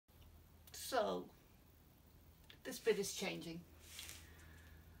So this bit is changing.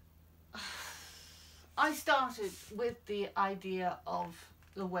 I started with the idea of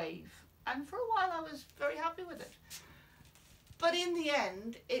the wave, and for a while I was very happy with it. But in the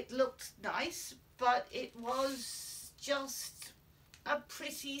end, it looked nice, but it was just a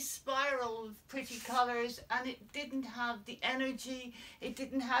pretty spiral of pretty colours, and it didn't have the energy, it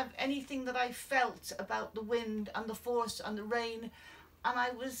didn't have anything that I felt about the wind and the force and the rain, and I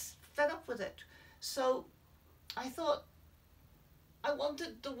was fed up with it. So I thought I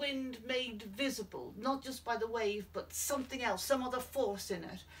wanted the wind made visible, not just by the wave, but something else, some other force in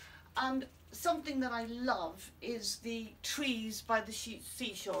it. And something that I love is the trees by the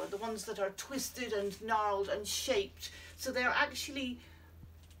seashore, the ones that are twisted and gnarled and shaped. So they're actually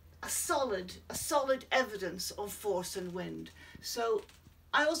a solid evidence of force and wind. So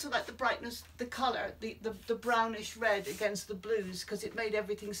I also like the brightness, the colour, the brownish red against the blues, because it made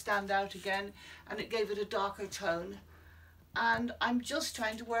everything stand out again and it gave it a darker tone. And I'm just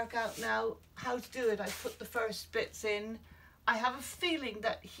trying to work out now how to do it. I put the first bits in. I have a feeling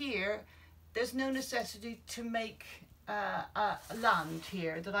that here there's no necessity to make a land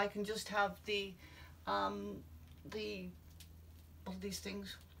here, that I can just have the all these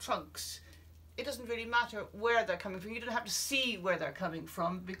things, trunks. It doesn't really matter where they're coming from. You don't have to see where they're coming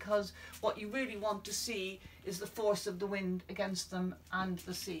from, because what you really want to see is the force of the wind against them and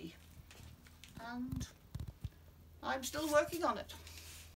the sea. And I'm still working on it.